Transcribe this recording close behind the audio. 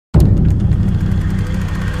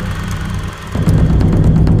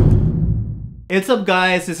What's up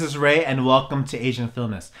guys, this is Ray and welcome to Asian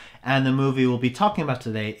Filmist. And the movie we'll be talking about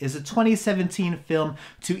today is a 2017 film,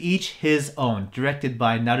 To Each His Own, directed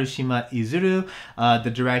by Narushima Izuru, the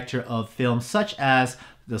director of films such as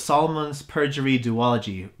The Solomon's Perjury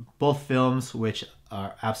duology, both films which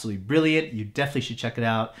are absolutely brilliant. You definitely should check it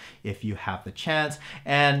out if you have the chance.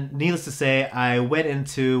 And needless to say, I went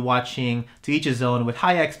into watching To Each His Own with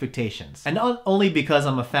high expectations. And not only because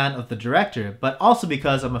I'm a fan of the director, but also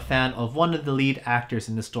because I'm a fan of one of the lead actors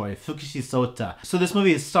in the story, Fukishi Sota. So this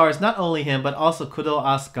movie stars not only him, but also Kudo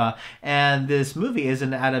Asuka. And this movie is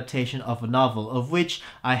an adaptation of a novel, of which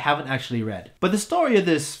I haven't actually read. But the story of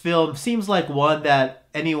this film seems like one that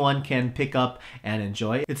anyone can pick up and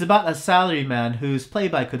enjoy. It's about a salaryman who's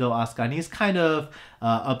played by Kudo Asuka, and he's kind of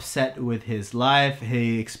upset with his life.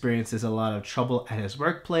 He experiences a lot of trouble at his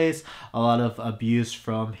workplace, a lot of abuse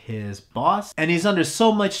from his boss, and he's under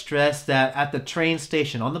so much stress that at the train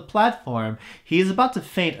station on the platform, he's about to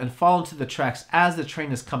faint and fall into the tracks as the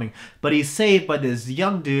train is coming. But he's saved by this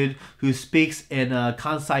young dude who speaks in a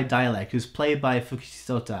Kansai dialect, who's played by Fukishi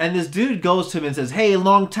Sota. And this dude goes to him and says, "Hey,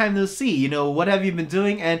 long time no see, you know, what have you been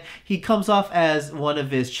doing?" And he comes off as one of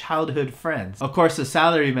his childhood friends. Of course, the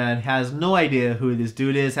salaryman has no idea who this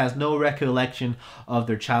dude is, has no recollection of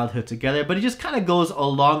their childhood together, but he just kind of goes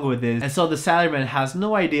along with it. And so the salaryman has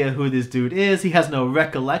no idea who this dude is. He has no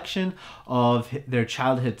recollection of their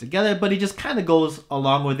childhood together, but he just kind of goes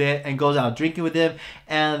along with it and goes out drinking with him,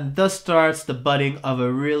 and thus starts the budding of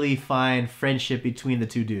a really fine friendship between the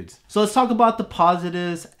two dudes. So let's talk about the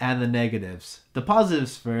positives and the negatives. The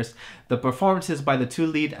positives first. The performances by the two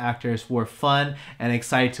lead actors were fun and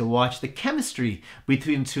exciting to watch. The chemistry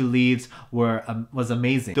between the two leads was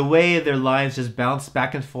amazing. The way their lines just bounced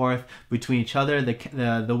back and forth between each other,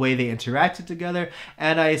 the way they interacted together,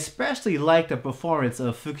 and I especially liked the performance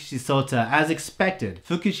of Fukishi Sota as expected.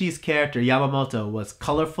 Fukishi's character Yamamoto was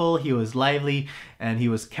colorful, he was lively, and he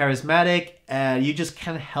was charismatic, and you just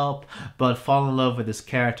can't help but fall in love with this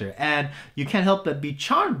character, and you can't help but be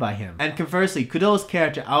charmed by him. And conversely, Kudo's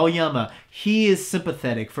character Aoyama, he is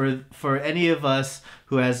sympathetic for any of us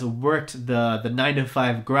who has worked the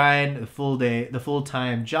 9-to-5 grind, the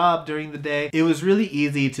full-time job during the day. It was really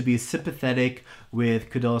easy to be sympathetic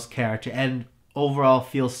with Kudo's character and overall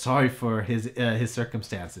feel sorry for his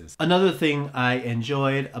circumstances. Another thing I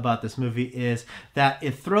enjoyed about this movie is that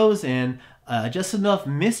it throws in just enough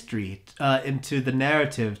mystery into the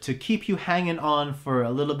narrative to keep you hanging on for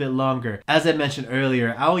a little bit longer. As I mentioned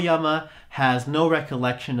earlier, Aoyama has no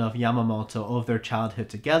recollection of Yamamoto of their childhood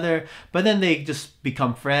together, but then they just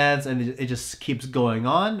become friends and it just keeps going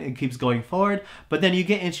on, it keeps going forward. But then you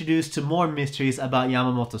get introduced to more mysteries about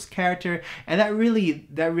Yamamoto's character, and that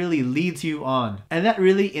really leads you on, and that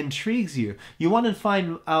really intrigues you. You want to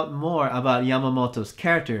find out more about Yamamoto's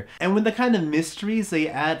character, and with the kind of mysteries they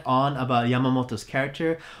add on about Yamamoto's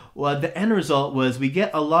character, well, the end result was we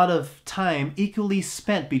get a lot of time equally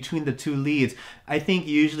spent between the two leads. I think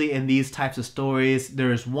usually in these types of stories,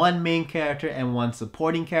 there's one main character and one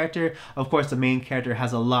supporting character. Of course, the main character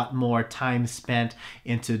has a lot more time spent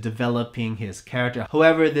into developing his character.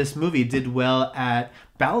 However, this movie did well at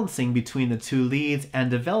balancing between the two leads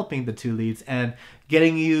and developing the two leads and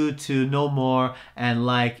getting you to know more and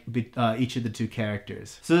like each of the two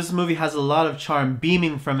characters. So this movie has a lot of charm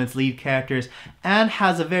beaming from its lead characters and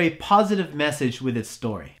has a very positive message with its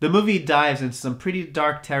story. The movie dives into some pretty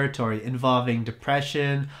dark territory involving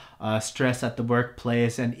depression, stress at the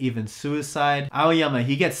workplace, and even suicide. Aoyama,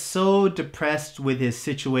 he gets so depressed with his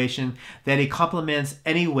situation that he compliments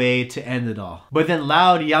any way to end it all. But then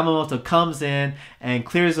loud Yamamoto comes in and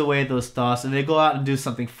clears away those thoughts, and they go out and do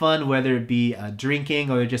something fun, whether it be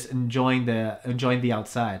drinking or just enjoying the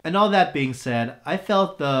outside. And all that being said, I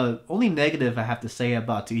felt the only negative I have to say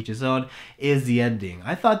about To Each His Own is the ending.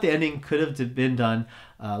 I thought the ending could have been done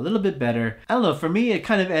a little bit better. I don't know, for me it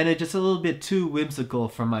kind of ended just a little bit too whimsical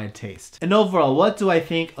for my taste. And overall, what do I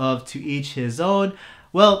think of To Each His Own?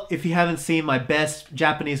 Well, if you haven't seen my best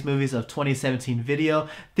Japanese movies of 2017 video,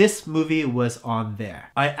 this movie was on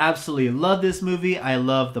there. I absolutely love this movie. I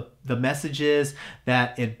love the messages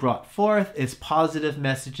that it brought forth, its positive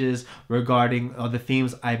messages regarding the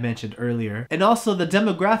themes I mentioned earlier. And also the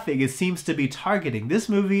demographic it seems to be targeting. This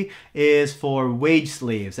movie is for wage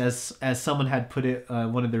slaves, as someone had put it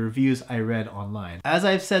in one of the reviews I read online. As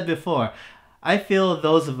I've said before, I feel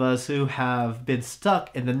those of us who have been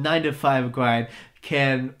stuck in the 9-to-5 grind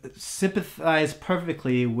can sympathize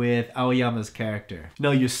perfectly with Aoyama's character. You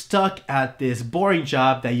know, you're stuck at this boring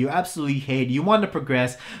job that you absolutely hate, you want to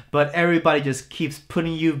progress, but everybody just keeps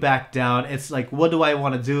putting you back down. It's like, what do I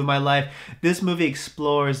want to do with my life? This movie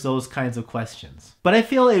explores those kinds of questions. But I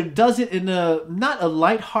feel it does it in a, not a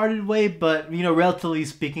lighthearted way, but, you know, relatively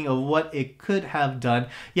speaking of what it could have done,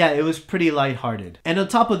 yeah, it was pretty lighthearted. And on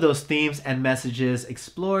top of those themes and messages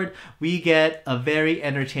explored, we get a very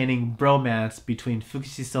entertaining bromance between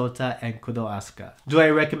Fukishi Sota and Kudo Asuka. Do I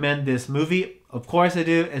recommend this movie? Of course I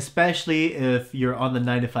do, especially if you're on the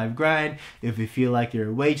 9-to-5 grind, if you feel like you're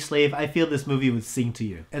a wage slave. I feel this movie would sing to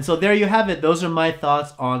you. And so there you have it. Those are my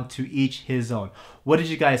thoughts on To Each His Own. What did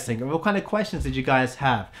you guys think? Or what kind of questions did you guys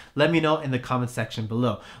have? Let me know in the comment section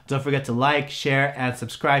below. Don't forget to like, share, and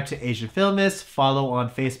subscribe to Asian Filmist. Follow on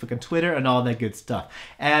Facebook and Twitter and all that good stuff.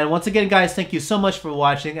 And once again, guys, thank you so much for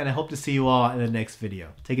watching, and I hope to see you all in the next video.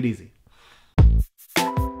 Take it easy.